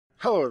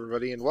Hello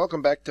everybody and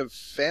welcome back to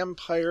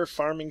Vampire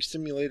Farming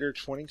Simulator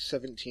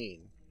 2017.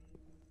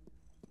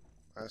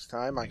 Last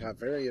time I got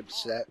very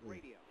upset and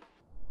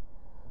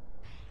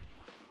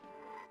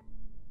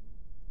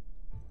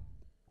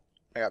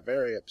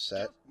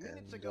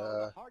minutes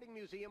ago, the Harding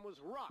Museum was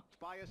rocked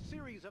by a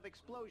series of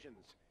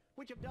explosions,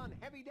 which have done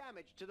heavy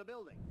damage to the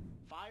building.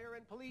 Fire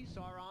and police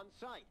are on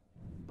site,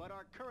 but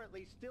are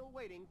currently still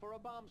waiting for a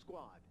bomb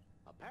squad.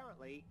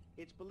 Apparently,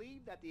 it's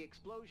believed that the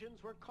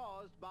explosions were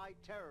caused by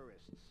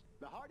terrorists.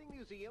 The Harding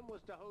Museum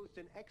was to host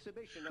an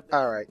exhibition of the...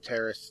 Alright,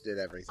 terrorists did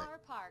everything. Our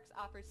parks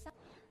offer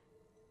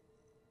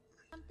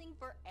something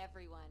for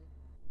everyone.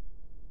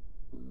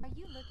 Are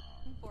you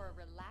looking for a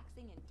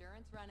relaxing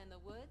endurance run in the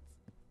woods?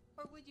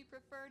 Or would you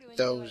prefer to enjoy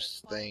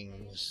Those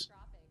things.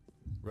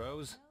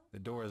 Rose, the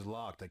door is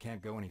locked. I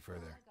can't go any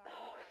further.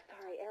 Oh,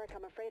 sorry, Eric.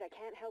 I'm afraid I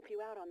can't help you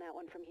out on that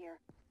one from here.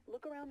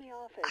 Look around the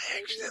office.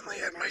 I accidentally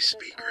had my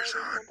speakers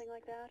on. Something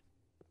like that.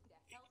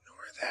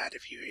 Ignore that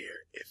if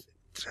it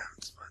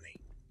sounds funny.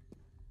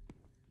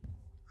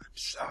 I'm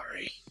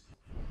sorry.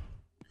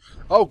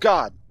 Oh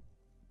God!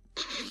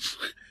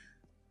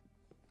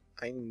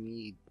 I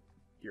need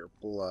your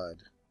blood.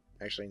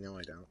 Actually, no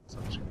I don't, so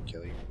I'm just gonna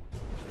kill you.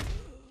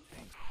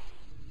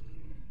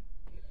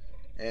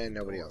 And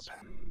nobody else.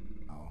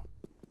 Oh.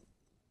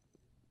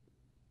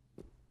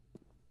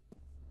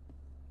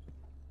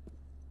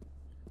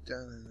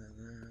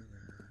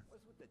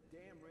 What's with the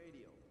damn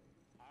radio?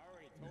 I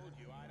already told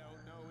you I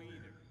don't know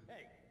either.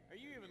 Hey, are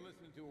you even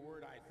listening to a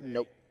word I say?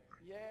 Nope.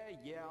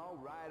 Yeah, all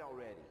right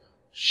already.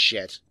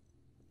 Shit.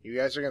 You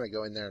guys are gonna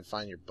go in there and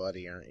find your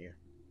buddy, aren't you?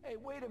 Hey,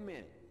 wait a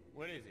minute.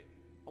 What is it?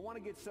 I want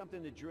to get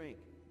something to drink.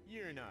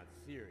 You're not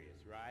serious,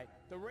 right?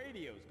 The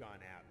radio's gone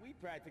out. We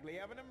practically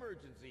have an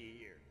emergency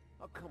here.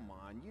 Oh, come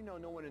on. You know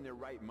no one in their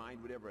right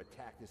mind would ever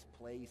attack this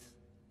place.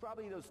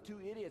 Probably those two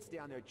idiots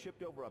down there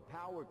tripped over a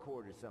power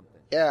cord or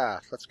something.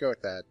 Yeah, let's go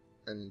with that.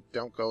 And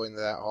don't go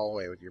into that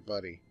hallway with your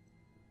buddy.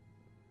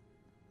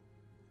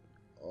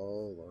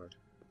 Oh, Lord.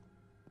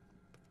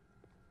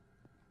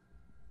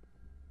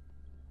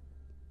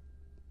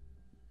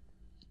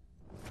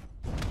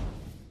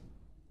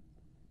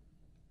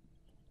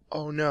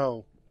 Oh,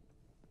 no.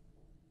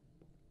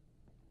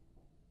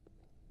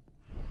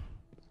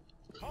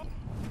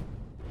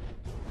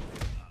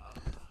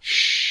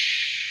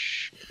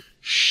 Shh.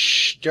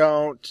 Shh.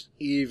 Don't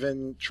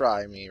even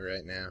try me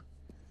right now.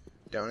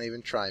 Don't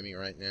even try me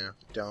right now.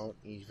 Don't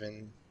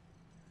even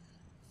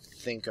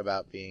think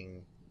about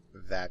being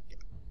that...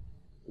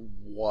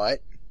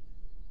 What?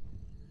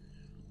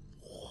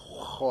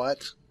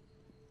 What?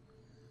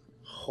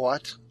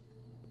 What?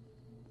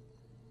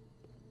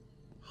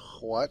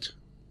 What?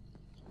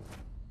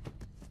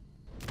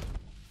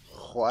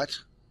 What?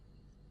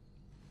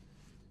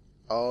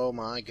 Oh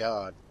my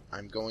God.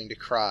 I'm going to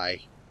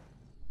cry.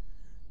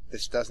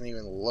 This doesn't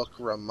even look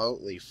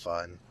remotely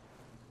fun.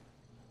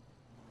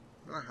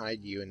 I'm gonna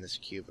hide you in this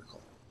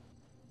cubicle.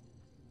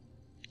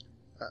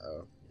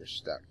 Uh-oh, you're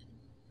stuck.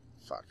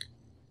 Fuck.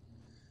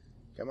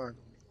 Come on.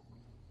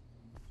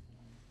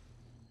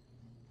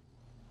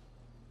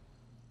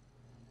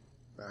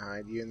 I'm gonna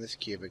hide you in this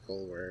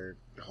cubicle where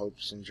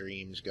hopes and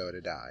dreams go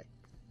to die.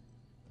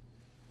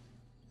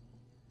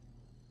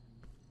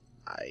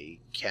 I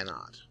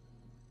cannot.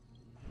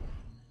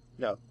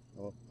 No.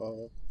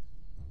 Oh.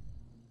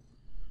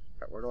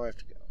 Right, where do I have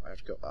to go? I have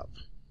to go up.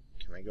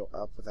 Can I go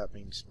up without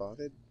being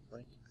spotted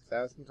like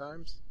 1,000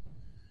 times?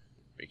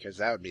 Because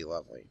that would be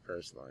lovely,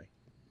 personally.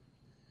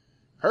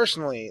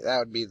 Personally, that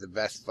would be the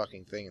best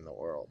fucking thing in the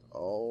world.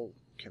 Oh,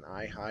 can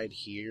I hide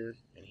here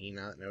and he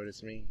not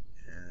notice me?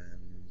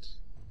 And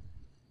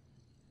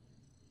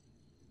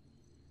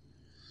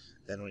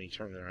then when he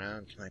turns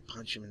around, can I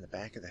punch him in the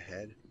back of the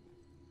head?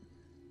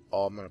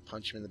 Oh, I'm gonna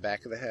punch him in the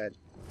back of the head.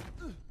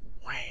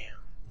 Wham!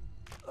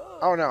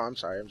 Oh no, I'm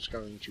sorry. I'm just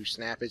going to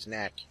snap his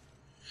neck.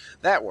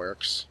 That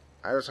works.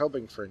 I was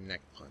hoping for a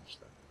neck punch,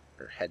 though.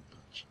 Or head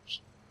punch.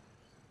 Just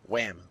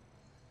wham!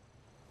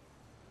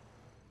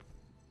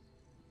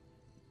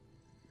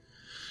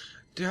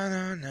 No.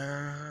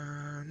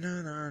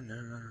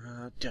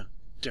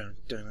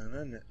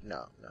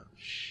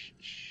 Shh.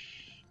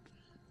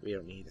 We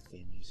don't need a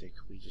theme music.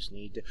 We just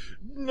need to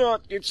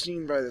not get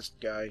seen by this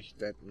guy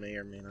that may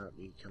or may not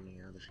be coming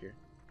out of here.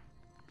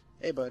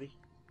 Hey, buddy.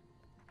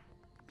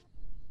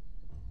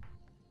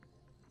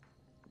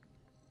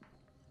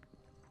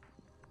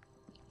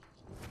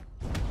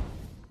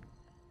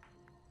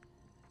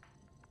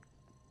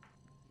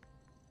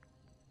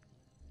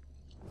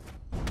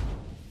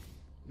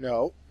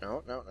 No.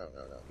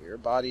 Your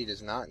body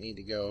does not need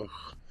to go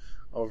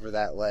over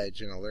that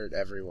ledge and alert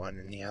everyone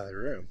in the other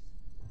room.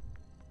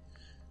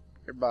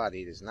 Your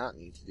body does not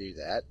need to do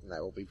that, and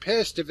I will be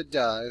pissed if it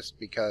does,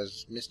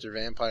 because Mr.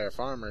 Vampire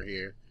Farmer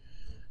here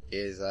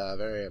is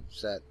very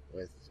upset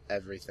with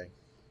everything.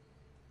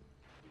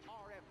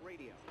 RF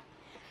radio.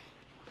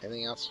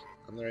 Anything else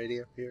on the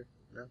radio here?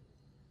 No?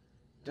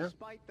 No?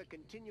 Despite the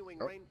continuing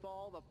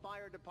rainfall, the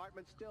fire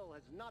department still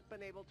has not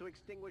been able to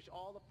extinguish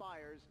all the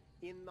fires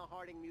in the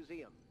Harding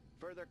Museum.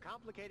 Further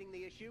complicating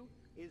the issue,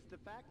 is the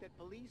fact that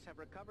police have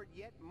recovered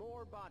yet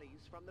more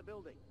bodies from the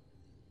building.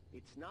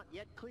 It's not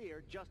yet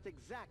clear just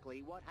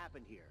exactly what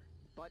happened here,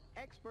 but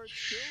experts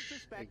still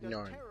suspect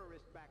Ignore a it.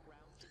 terrorist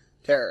background.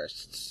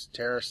 Terrorists.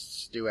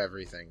 Terrorists do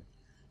everything.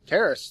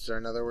 Terrorists are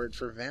another word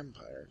for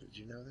vampire. Did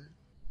you know that?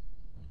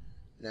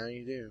 Now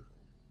you do.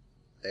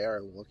 They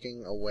are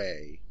looking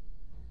away.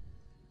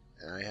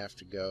 And I have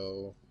to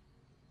go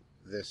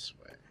this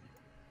way.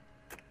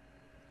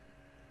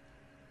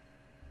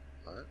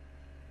 What?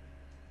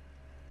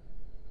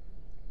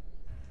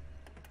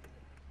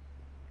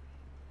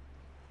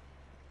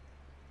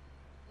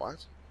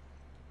 What?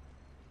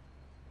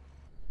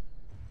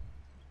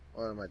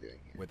 What am I doing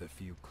here? With a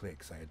few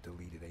clicks, I had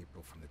deleted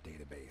April from the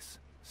database,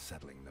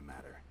 settling the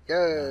matter. Yay!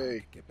 Now I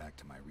could get back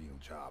to my real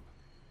job.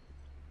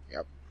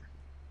 Yep.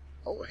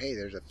 Oh, hey,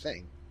 there's a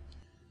thing.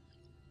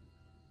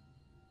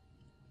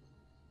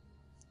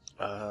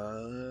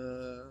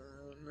 No.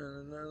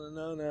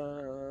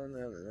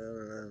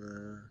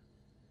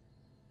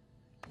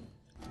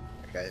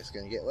 That guy's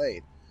gonna get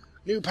laid.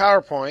 New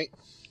PowerPoint.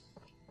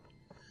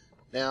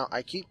 Now,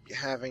 I keep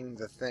having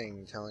the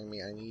thing telling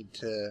me I need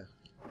to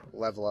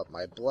level up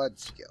my blood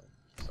skill.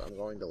 So I'm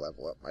going to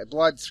level up my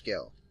blood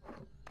skill.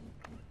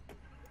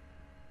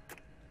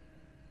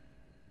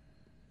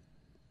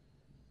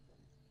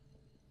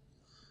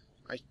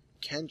 I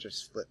can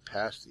just slip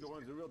past these.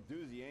 Storm's a real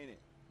doozy, ain't it?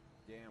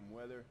 Damn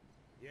weather.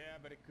 Yeah,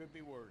 but it could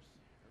be worse.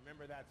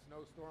 Remember that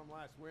snowstorm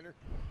last winter?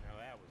 Now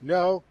that was...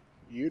 No,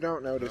 you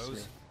don't notice me.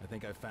 Rose, I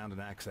think I found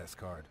an access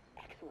card.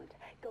 Excellent.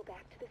 Go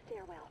back to the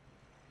stairwell.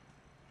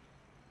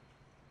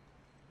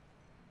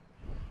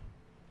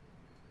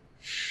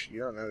 Shh, you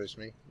don't notice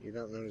me. You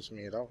don't notice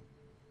me at all.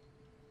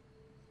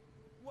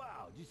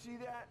 Wow, did you see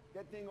that?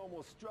 That thing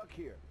almost struck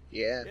here.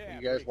 Yeah, Yeah,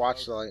 you guys pretty watch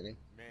close. the lightning.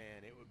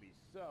 Man, it would be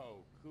so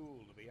cool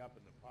to be up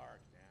in the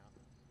park now,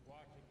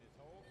 watching this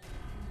whole...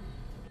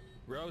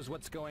 Rose,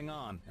 what's going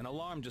on? An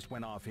alarm just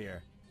went off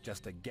here.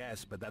 Just a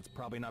guess, but that's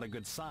probably not a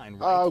good sign,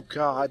 right? Oh,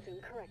 God.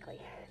 Listen correctly.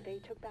 They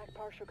took back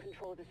partial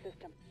control of the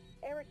system.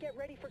 Eric, get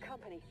ready for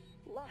company.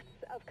 Lots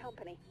of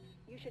company.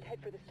 You should head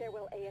for the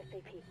stairwell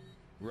ASAP.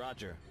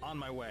 Roger. On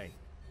my way.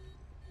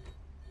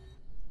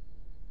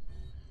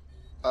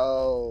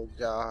 Oh,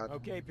 God.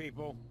 Okay,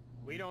 people.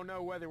 We don't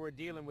know whether we're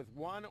dealing with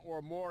one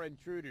or more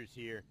intruders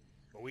here,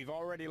 but we've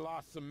already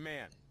lost some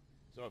men.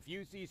 So if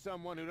you see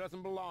someone who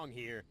doesn't belong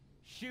here,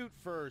 shoot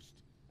first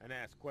and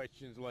ask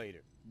questions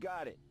later.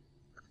 Got it.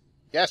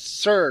 Yes,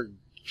 sir.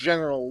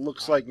 General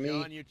looks like me.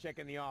 John, you check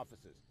in the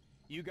offices.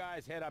 You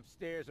guys head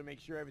upstairs and make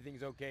sure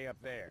everything's okay up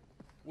there.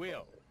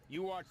 Will,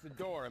 you watch the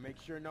door and make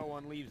sure no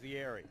one leaves the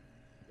area.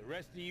 The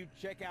rest of you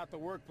check out the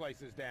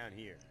workplaces down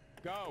here.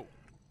 Go!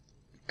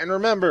 And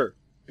remember,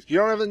 if you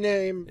don't have a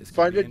name, This could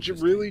find be a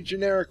interesting. really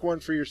generic one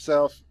for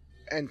yourself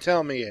and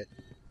tell me it.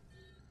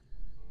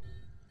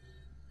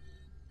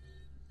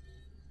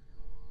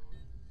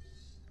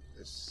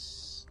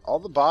 All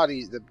the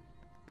bodies, the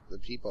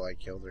people I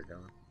killed are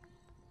gone.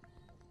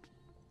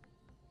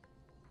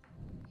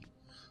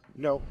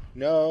 No,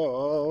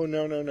 no,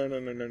 no, no, no, no,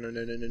 no, no, no,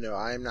 no, no, no, no.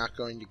 I am not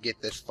going to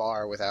get this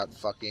far without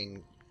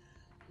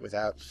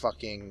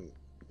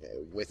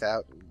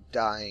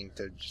dying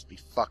to just be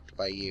fucked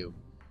by you.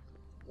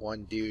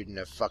 One dude in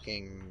a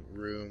fucking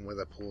room with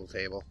a pool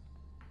table.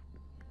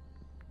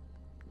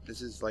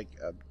 This is like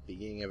a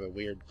beginning of a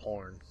weird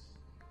porn.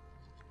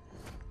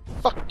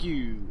 Fuck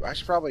you! I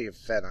should probably have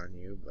fed on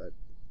you, but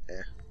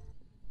eh.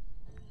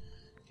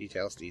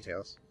 Details,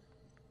 details.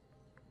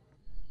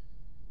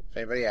 If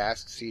anybody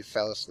asks, he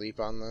fell asleep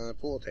on the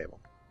pool table.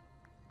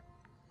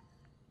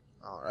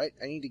 Alright,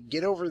 I need to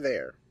get over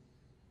there.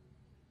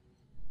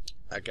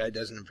 That guy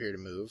doesn't appear to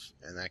move,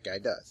 and that guy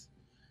does.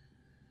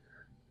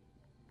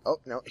 Oh,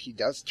 no, he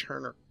does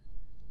turn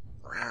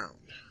around.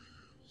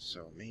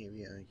 So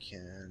maybe I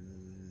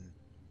can...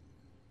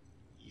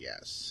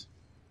 Yes.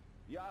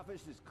 The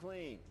office is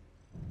clean.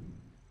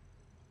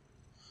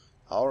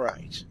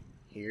 Alright,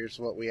 here's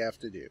what we have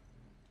to do.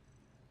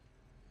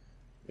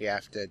 We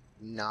have to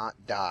not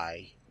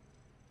die.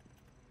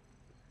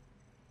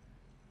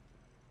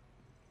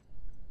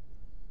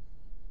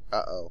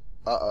 Uh-oh.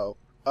 Uh-oh.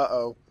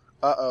 Uh-oh.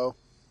 Uh-oh.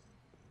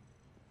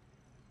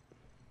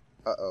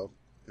 Uh-oh.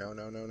 No,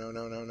 no, no, no,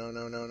 no, no, no,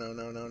 no, no, no,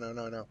 no, no, no,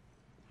 no, no.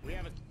 We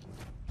have a...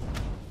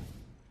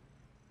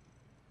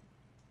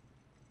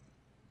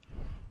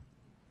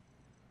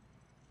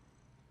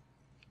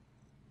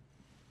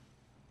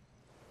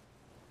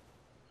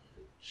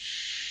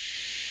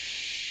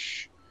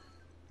 Shh.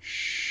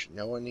 Shh.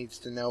 No one needs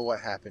to know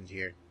what happened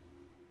here.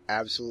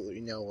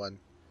 Absolutely no one.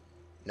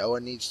 No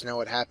one needs to know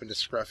what happened to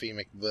Scruffy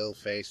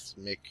McWillface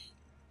Mick.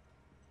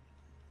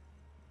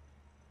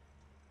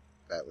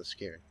 That was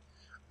scary.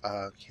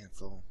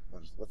 Cancel.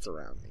 What's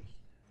around me?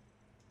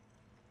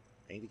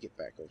 I need to get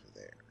back over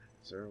there.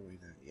 Is there a way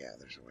to... Yeah,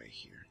 there's a way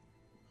here.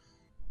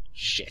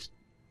 Shit.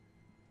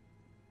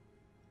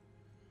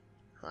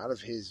 I'm out of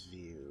his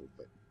view,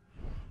 but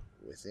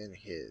within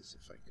his,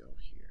 if I go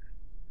here.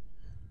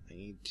 I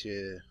need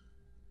to...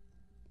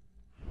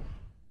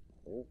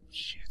 Oh,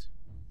 shit.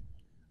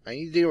 I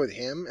need to deal with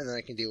him, and then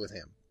I can deal with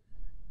him.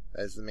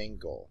 That is the main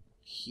goal.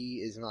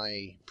 He is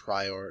my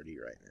priority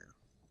right now.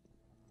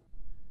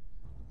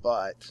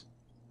 But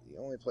the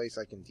only place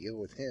I can deal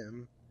with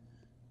him...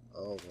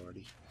 Oh,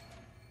 lordy.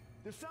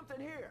 There's something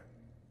here.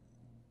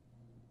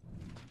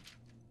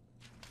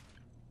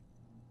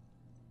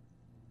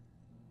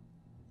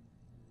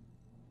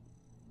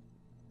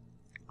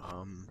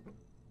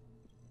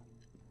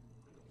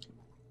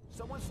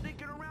 Someone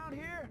sneaking around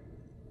here?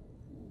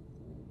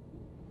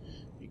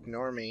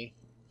 Ignore me.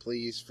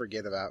 Please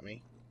forget about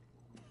me.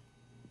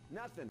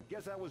 Nothing.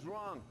 Guess I was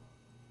wrong.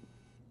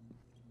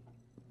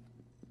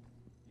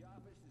 The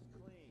office is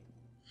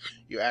clean.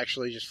 You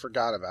actually just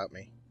forgot about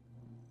me.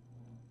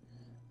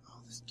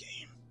 Oh, this game.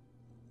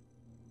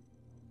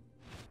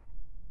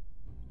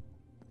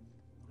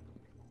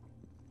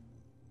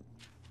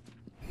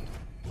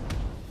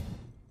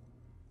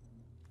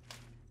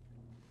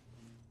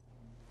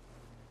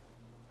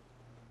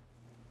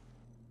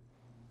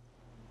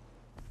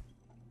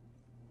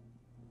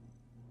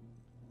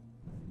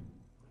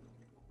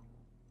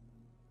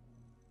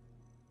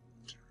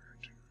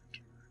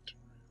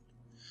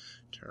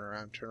 Turn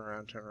around, turn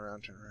around, turn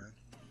around, turn around.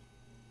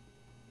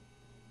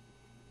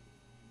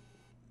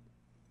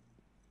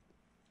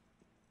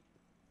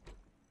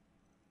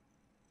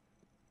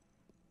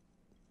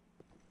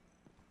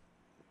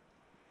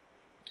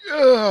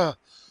 Ugh!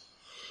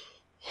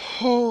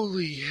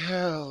 Holy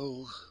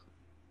hell.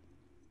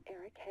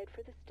 Eric, head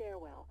for the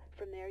stairwell.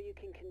 From there you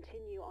can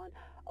continue on...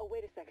 Oh,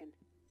 wait a second.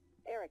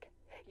 Eric,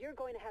 you're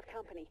going to have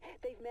company.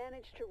 They've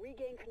managed to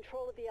regain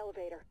control of the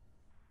elevator.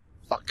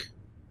 Fuck.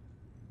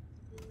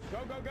 Go,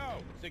 go, go!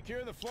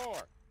 Secure the floor!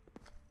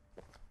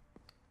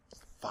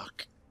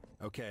 Fuck.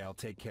 Okay, I'll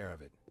take care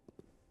of it.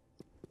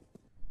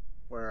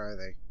 Where are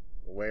they?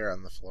 Where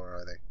on the floor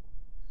are they?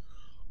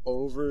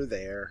 Over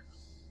there.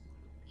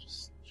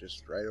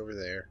 Just right over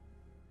there.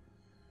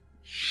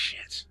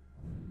 Shit.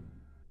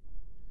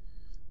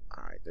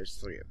 Alright, there's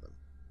 3 of them.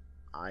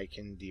 I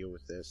can deal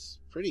with this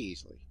pretty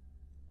easily.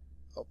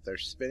 Oh, they're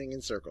spinning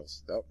in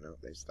circles. Oh, no,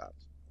 they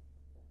stopped.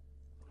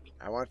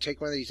 I want to take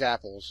one of these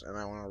apples, and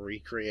I want to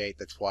recreate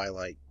the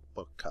Twilight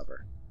book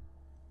cover.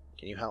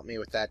 Can you help me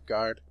with that,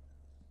 guard?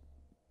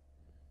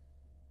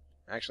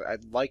 Actually,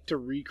 I'd like to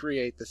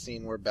recreate the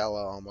scene where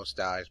Bella almost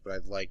dies, but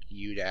I'd like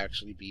you to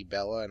actually be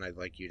Bella, and I'd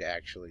like you to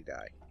actually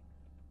die.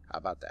 How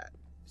about that?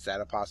 Is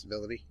that a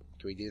possibility?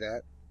 Can we do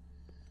that?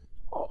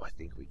 Oh, I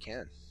think we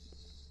can.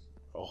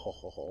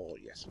 Oh,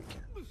 yes we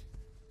can.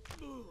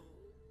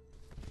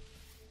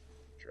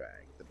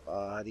 Drag the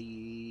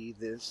body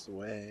this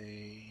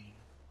way.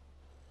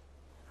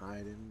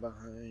 Hiding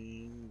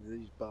behind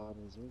these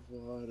bottles of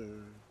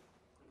water.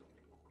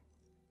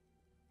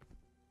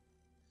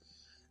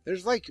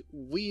 There's like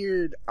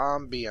weird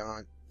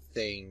ambient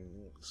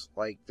things,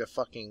 like the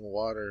fucking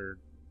water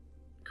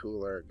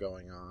cooler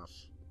going off.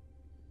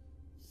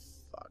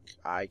 Fuck,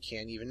 I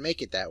can't even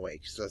make it that way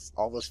because that's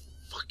all those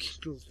fucking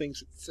little things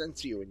that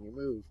sense you when you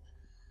move.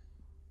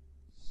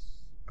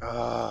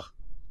 I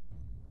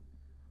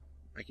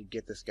could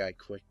get this guy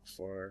quick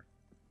before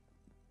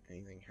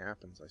anything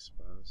happens, I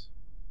suppose.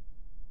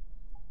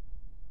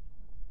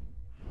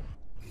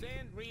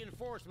 Send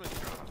reinforcements!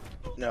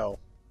 No.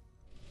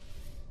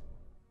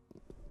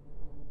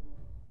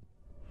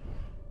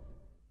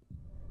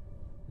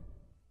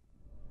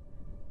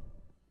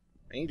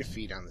 I need to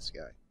feed on this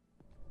guy.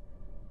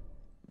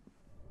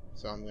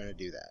 So I'm gonna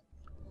do that.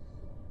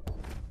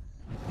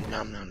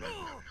 Nom nom nom nom nom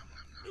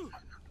nom nom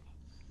nom.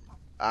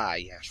 Ah,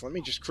 yes. Let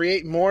me just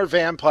create more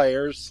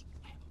vampires.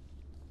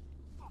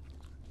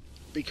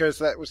 Because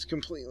that was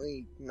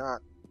completely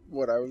not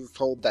what I was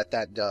told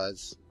that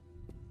does.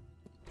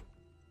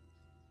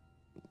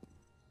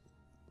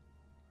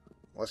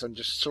 Unless I'm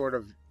just sort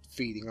of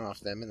feeding off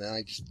them, and then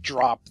I just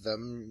drop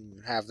them,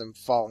 and have them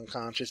fall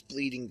unconscious,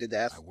 bleeding to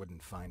death. I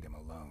wouldn't find him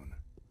alone.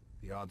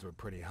 The odds were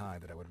pretty high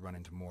that I would run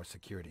into more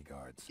security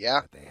guards.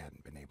 Yeah. But they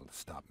hadn't been able to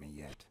stop me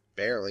yet.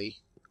 Barely.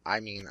 I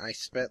mean, I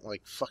spent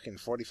like fucking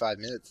 45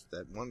 minutes at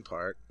that one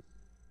part.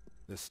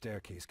 The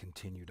staircase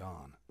continued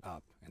on,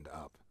 up and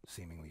up,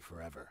 seemingly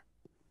forever.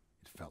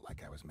 It felt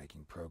like I was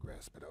making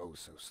progress, but oh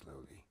so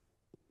slowly.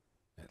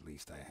 At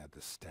least I had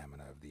the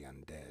stamina of the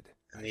undead.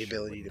 And the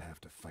ability to have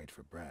to fight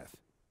for breath.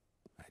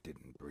 I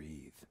didn't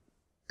breathe.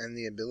 And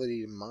the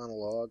ability to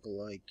monologue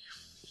like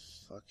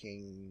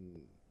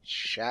fucking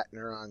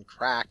Shatner on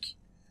crack.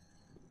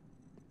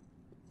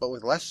 But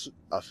with less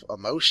of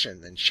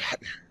emotion than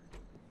Shatner.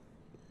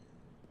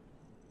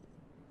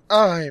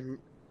 I'm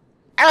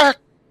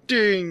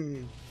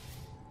acting!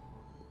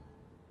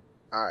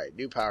 Alright,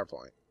 new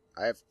PowerPoint.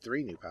 I have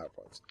 3 new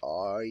PowerPoints.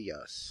 Oh,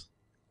 yes.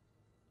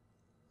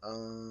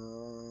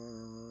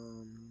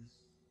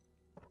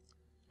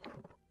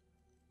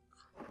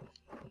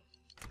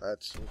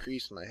 Let's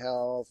increase my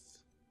health.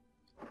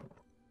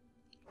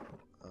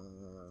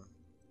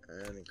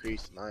 And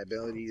increase my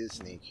ability to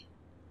sneak.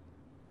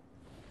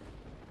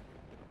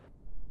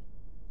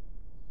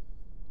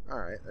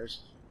 Alright,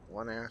 there's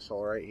one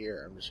asshole right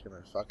here. I'm just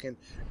gonna fucking...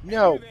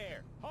 No!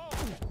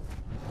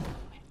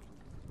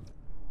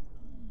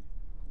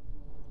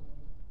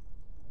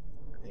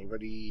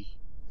 anybody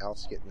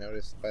else get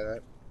noticed by that?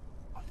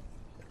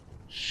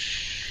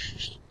 Shh.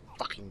 Just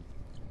fucking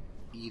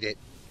eat it.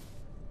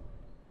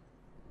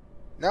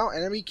 No,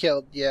 enemy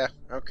killed. Yeah,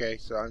 okay,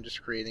 so I'm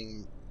just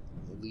creating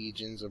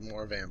legions of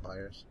more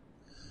vampires.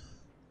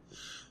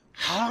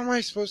 How am I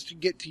supposed to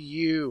get to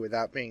you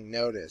without being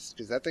noticed?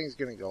 Because that thing's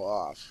gonna go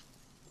off.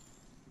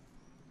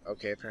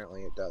 Okay,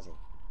 apparently it doesn't.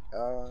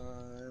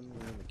 I'm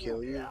gonna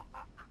kill you.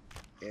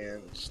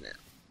 And snap.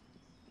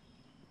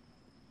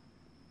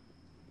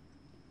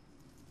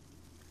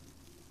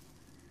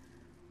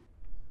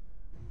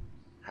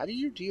 How do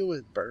you deal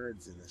with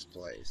birds in this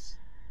place?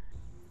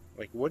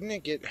 Like, wouldn't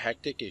it get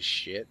hectic as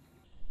shit?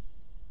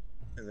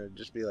 And there'd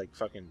just be like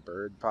fucking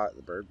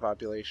the bird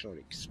population would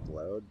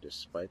explode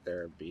despite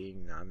there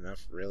being not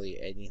enough really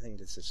anything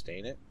to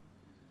sustain it?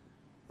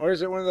 Or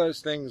is it one of those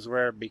things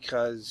where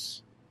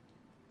because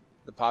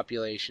the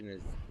population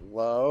is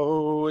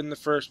low in the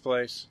first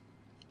place?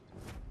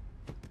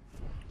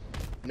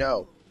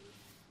 No.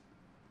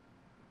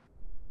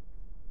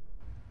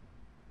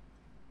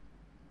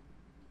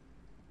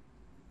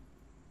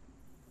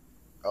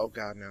 Oh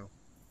god, no.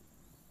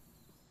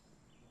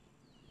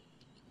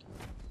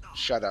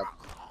 Shut up.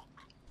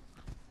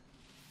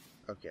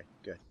 Okay,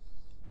 good.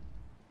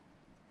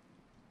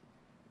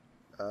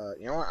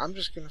 You know what? I'm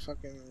just gonna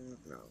fucking...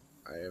 No.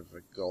 I have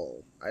a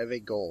goal. I have a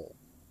goal.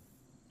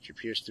 Which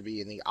appears to be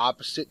in the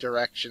opposite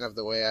direction of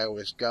the way I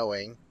was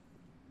going.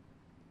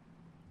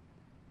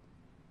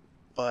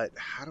 But,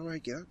 how do I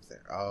get up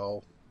there?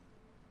 Oh.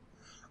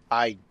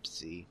 I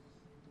see.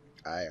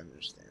 I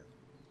understand.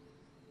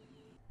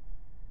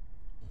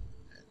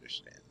 I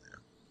understand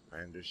now.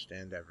 I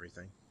understand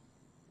everything.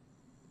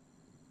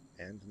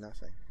 And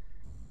nothing.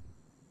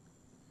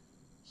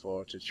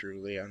 For to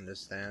truly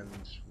understand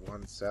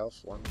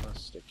oneself, one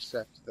must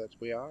accept that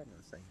we are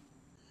nothing.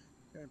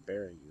 I'm gonna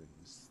bury you in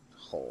this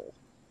hole.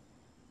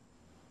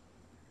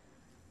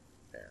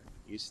 There.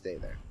 You stay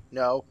there.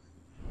 No!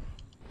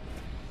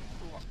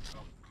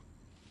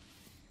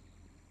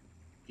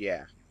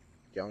 Yeah.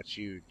 Don't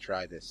you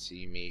try to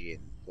see me in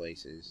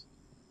places.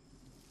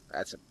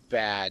 That's a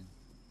bad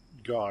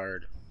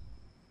guard.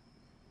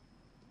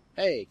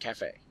 Hey,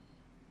 cafe.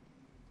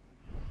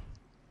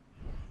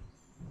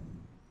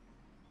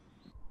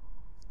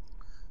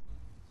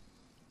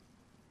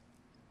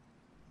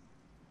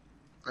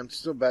 I'm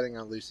still betting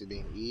on Lucy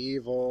being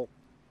evil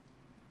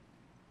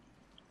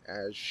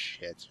as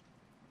shit.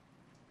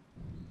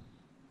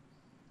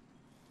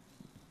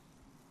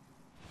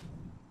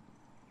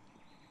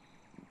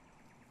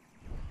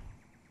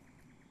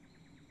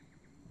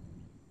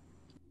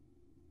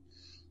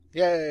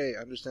 Yay!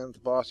 Understand that the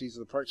boss uses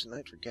the parks at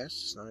night for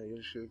guests. Not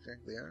usually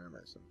exactly on,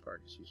 as some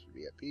parks used for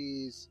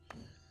VIPs.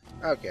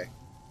 Okay.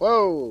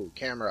 Whoa!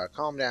 Camera,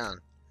 calm down.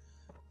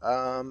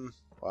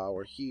 While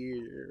we're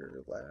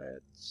here,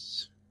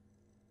 let's...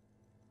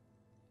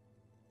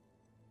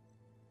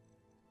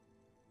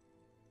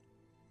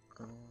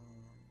 I'm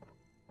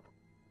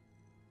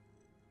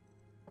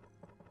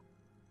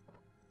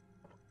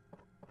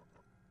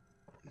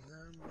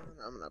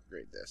gonna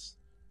upgrade this.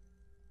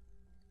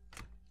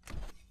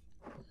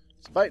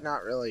 Despite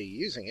not really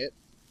using it,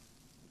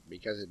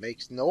 because it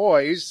makes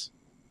noise.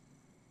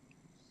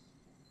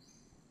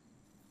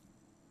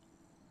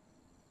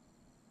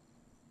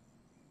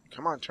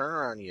 Come on, turn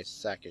around, you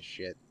sack of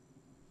shit.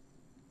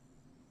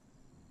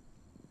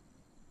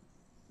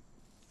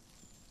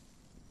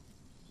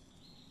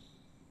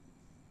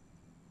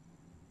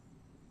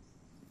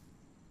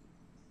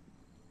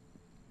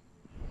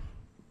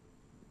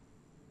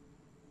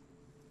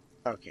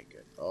 Okay,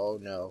 good. Oh,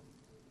 no.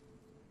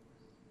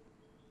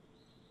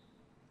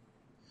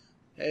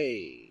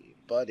 Hey,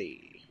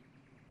 buddy.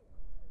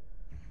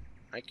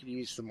 I could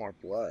use some more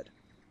blood.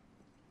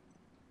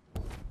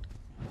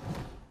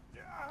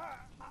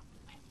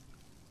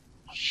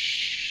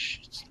 Shh.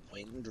 It's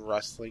wind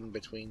rustling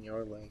between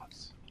your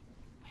legs.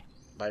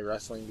 By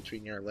rustling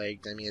between your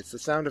legs, I mean it's the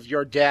sound of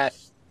your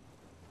death.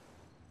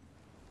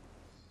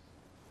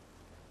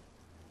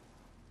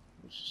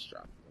 Let's just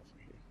drop it over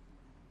here.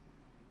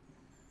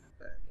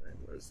 Right,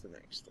 where's the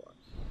next one?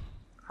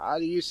 How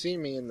do you see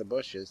me in the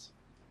bushes?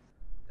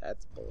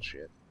 That's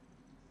bullshit.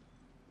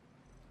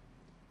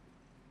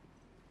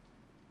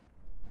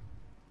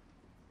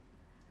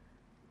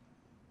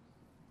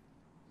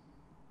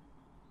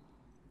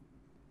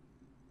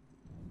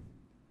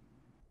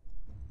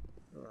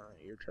 Alright,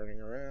 you're turning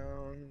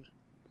around.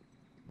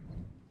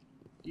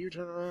 Do you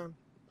turn around?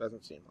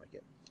 Doesn't seem like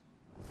it.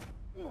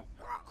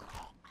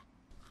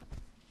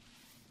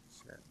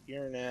 Snap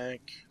your neck.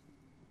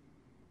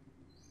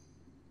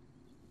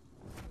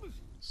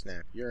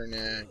 Snap your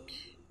neck.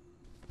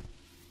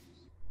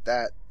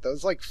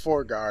 Those like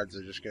 4 guards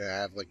are just gonna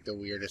have like the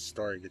weirdest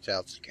story to tell.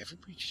 It's like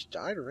everybody just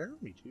died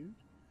around me, dude.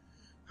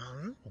 I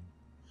don't know.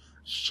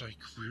 It's like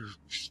we're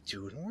just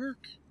doing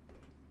work.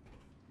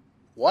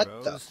 What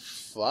Rose, the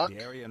fuck?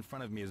 The area in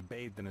front of me is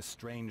bathed in a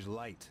strange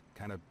light,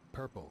 kind of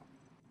purple.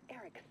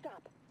 Eric,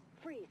 stop.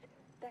 Freeze.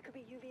 That could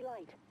be UV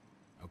light.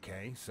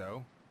 Okay,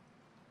 so?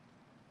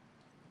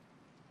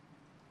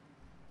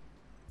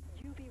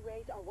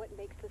 are what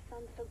makes the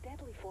sun so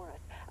deadly for us.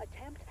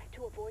 Attempt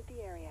to avoid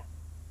the area.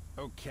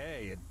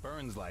 Okay, it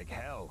burns like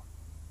hell.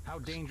 How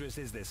dangerous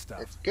is this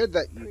stuff? It's good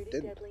that you Pretty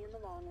didn't. deadly in the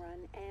long run,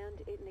 and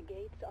it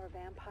negates our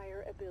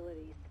vampire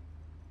abilities.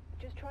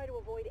 Just try to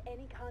avoid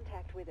any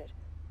contact with it.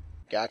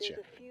 Gotcha.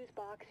 There's a fuse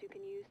box you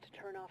can use to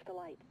turn off the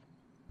lights.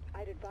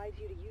 I'd advise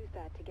you to use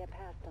that to get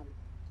past them.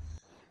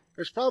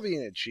 There's probably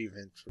an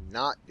achievement for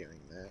not doing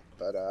that,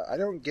 but I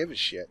don't give a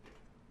shit.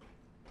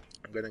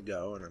 I'm gonna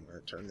go and I'm gonna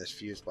turn this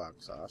fuse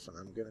box off and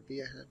I'm gonna be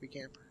a happy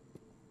camper.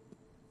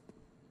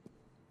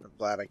 I'm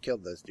glad I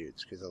killed those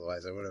dudes, because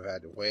otherwise I would have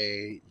had to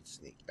wait and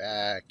sneak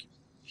back.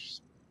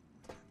 Just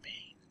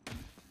pain.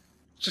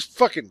 Just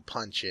fucking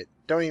punch it.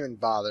 Don't even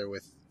bother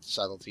with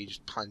subtlety,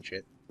 just punch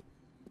it.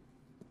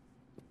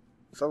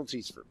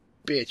 Subtlety's for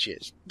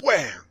bitches.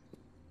 Wham!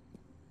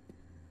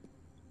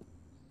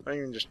 Don't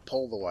even just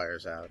pull the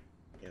wires out.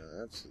 You know,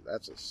 that's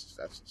a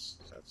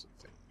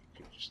thing you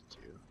could just do.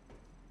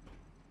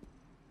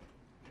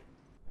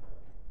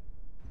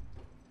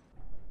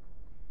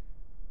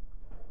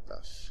 The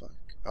fuck?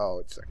 Oh,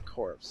 it's a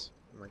corpse.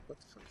 I'm like, what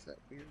the fuck is that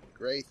weird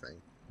gray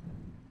thing?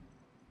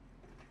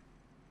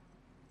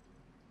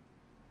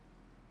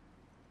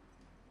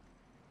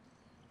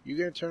 You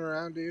gonna turn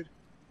around, dude?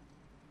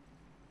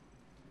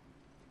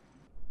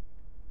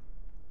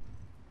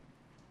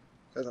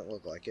 Doesn't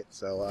look like it,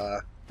 so,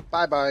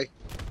 bye-bye.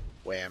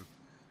 Wham.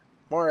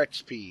 More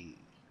XP.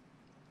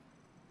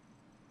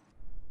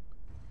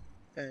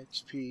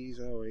 XP's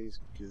always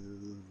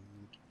good.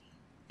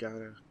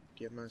 Gotta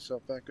get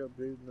myself back up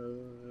in the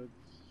hood.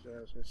 I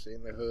was gonna say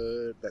in the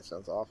hood. That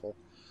sounds awful.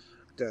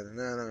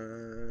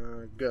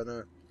 Da-na-na-na.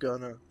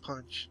 Gonna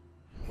punch.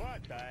 What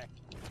the?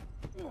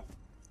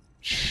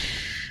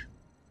 Shh.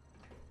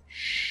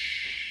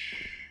 Shh.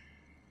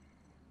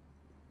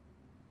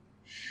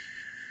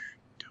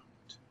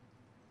 Don't.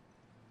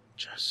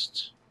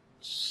 Just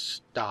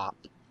stop.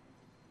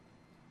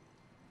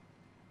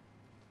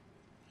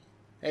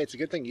 Hey, it's a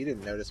good thing you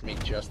didn't notice me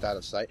just out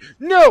of sight.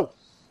 No!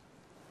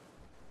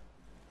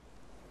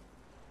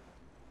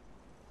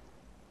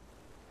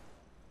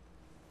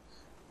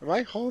 Am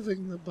I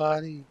holding the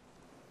body?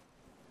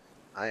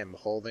 I am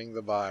holding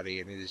the body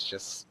and it is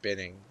just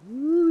spinning.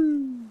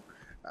 Woo!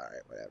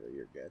 Alright, whatever,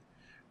 you're good.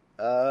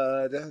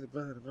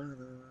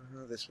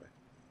 This way.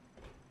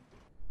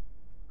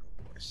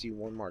 I see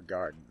one more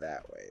guard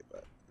that way,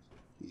 but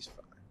he's fine.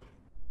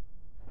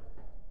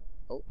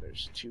 Oh,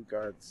 there's two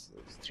guards.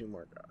 There's two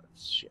more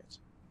guards. Shit.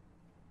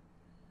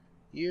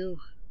 You,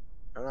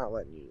 I'm not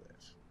letting you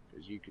live,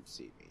 because you could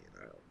see me and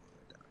I don't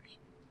want to die.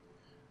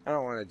 I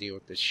don't want to deal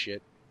with this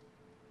shit.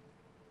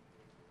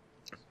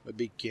 The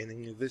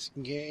beginning of this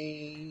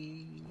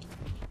game.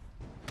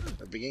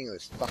 The beginning of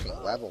this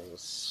fucking level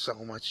was so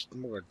much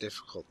more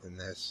difficult than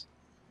this.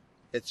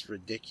 It's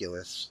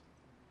ridiculous.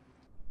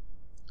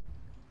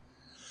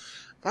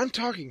 If I'm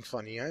talking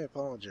funny, I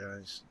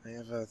apologize. I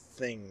have a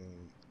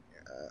thing,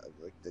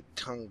 like the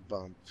tongue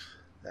bump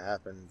that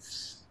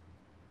happens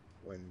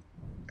when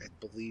I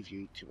believe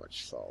you eat too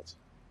much salt.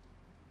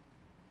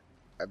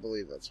 I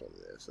believe that's what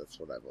it is. That's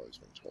what I've always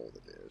been told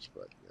it is,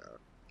 but, you know,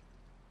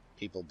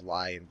 people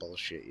lie and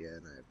bullshit you,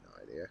 and I have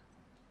no idea.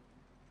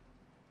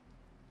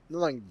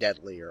 Nothing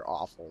deadly or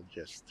awful,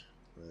 just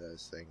one of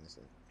those things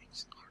that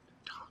makes it hard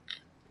to talk.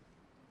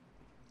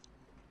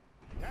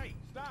 Hey,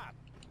 stop!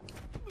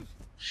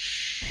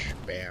 Shh,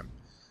 bam.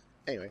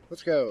 Anyway,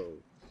 let's go.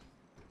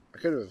 I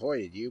could have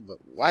avoided you, but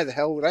why the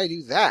hell would I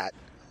do that?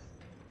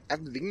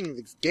 At the beginning of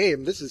this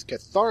game, this is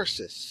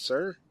catharsis,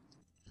 sir.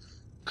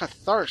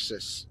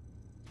 Catharsis.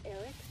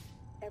 Eric,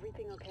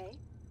 everything okay?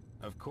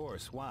 Of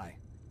course, why?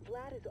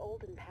 Vlad is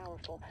old and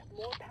powerful,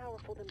 more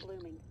powerful than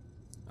Blooming.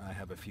 I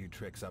have a few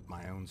tricks up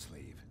my own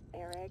sleeve.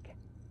 Eric,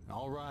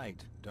 All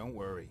right, don't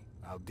worry.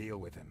 I'll deal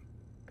with him.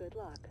 good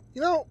luck.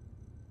 You know,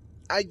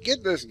 I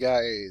get this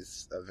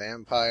guy's a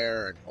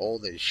vampire and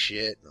old as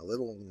shit and a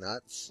little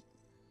nuts.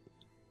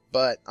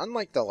 But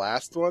unlike the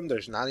last one,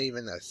 there's not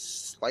even a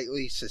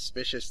slightly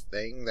suspicious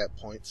thing that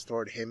points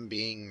toward him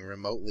being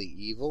remotely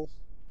evil.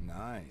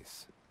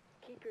 Nice.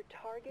 Keep your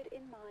target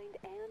in mind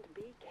and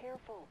be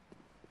careful.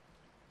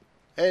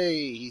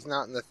 Hey, he's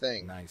not in the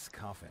thing. Nice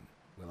coffin.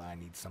 Will I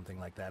need something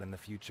like that in the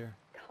future?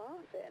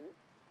 Coffin?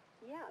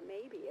 Yeah,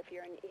 maybe if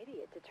you're an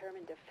idiot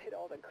determined to fit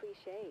all the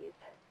cliches.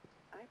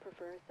 I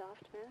prefer a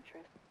soft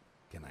mattress.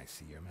 Can I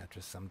see your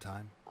mattress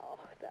sometime? Oh,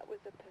 that was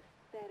a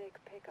pathetic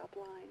pickup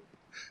line.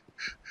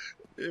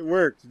 It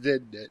worked,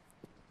 didn't it?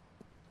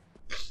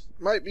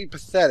 Might be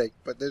pathetic,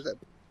 but there's a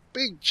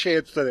big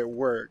chance that it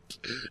worked.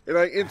 And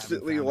I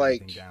instantly I haven't found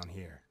like... anything down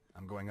here.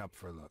 I'm going up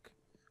for a look.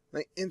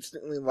 I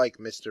instantly like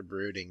Mr.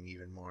 Brooding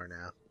even more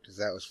now, because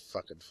that was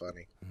fucking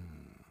funny.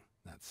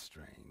 That's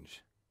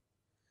strange.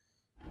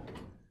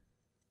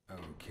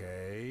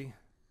 Okay.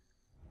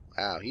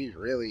 Wow, he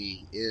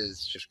really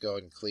is just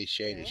going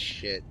cliched as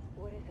shit.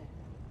 What is it?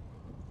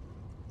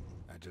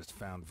 I just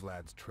found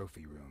Vlad's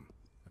trophy room.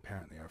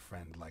 Apparently our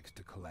friend likes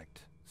to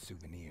collect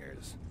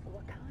souvenirs.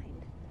 What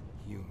kind?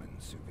 Human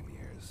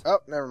souvenirs. Oh,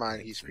 never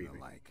mind, he's Eggs and the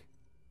creepy. like.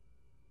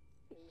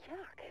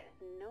 Yuck.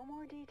 No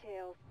more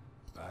details.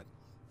 But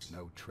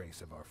no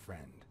trace of our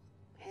friend.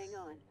 Hang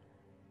on.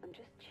 I'm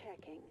just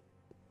checking.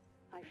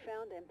 I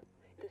found him.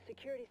 The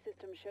security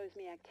system shows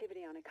me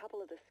activity on a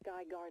couple of the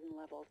Sky Garden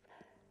levels.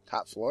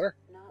 Top floor?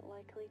 Not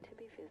likely to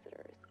be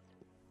visitors.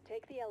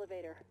 Take the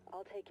elevator.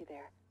 I'll take you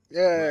there.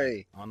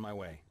 Yay! On my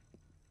way.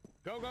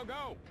 Go, go,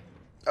 go!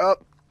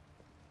 Up.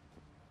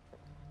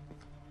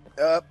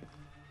 Up.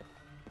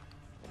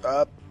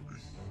 Up.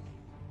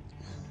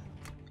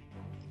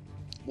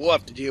 We'll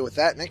have to deal with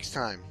that next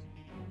time.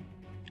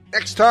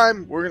 Next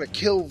time, we're gonna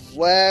kill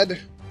Vlad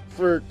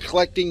for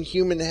collecting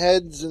human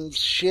heads and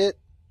shit,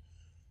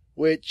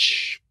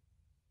 which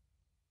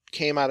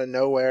came out of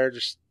nowhere.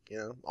 Just, you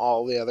know,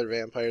 all the other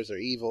vampires are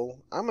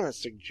evil. I'm gonna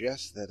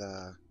suggest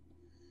that,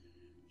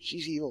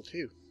 she's evil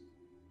too.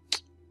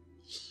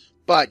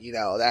 But, you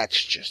know,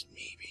 that's just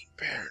me being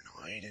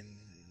paranoid, and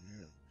you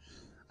know,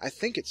 I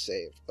think it's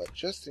safe, but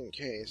just in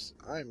case,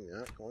 I'm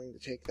not going to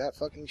take that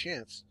fucking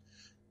chance.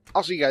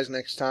 I'll see you guys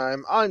next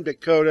time. I'm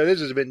Dakota. This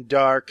has been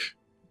Dark.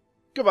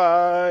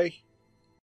 Goodbye.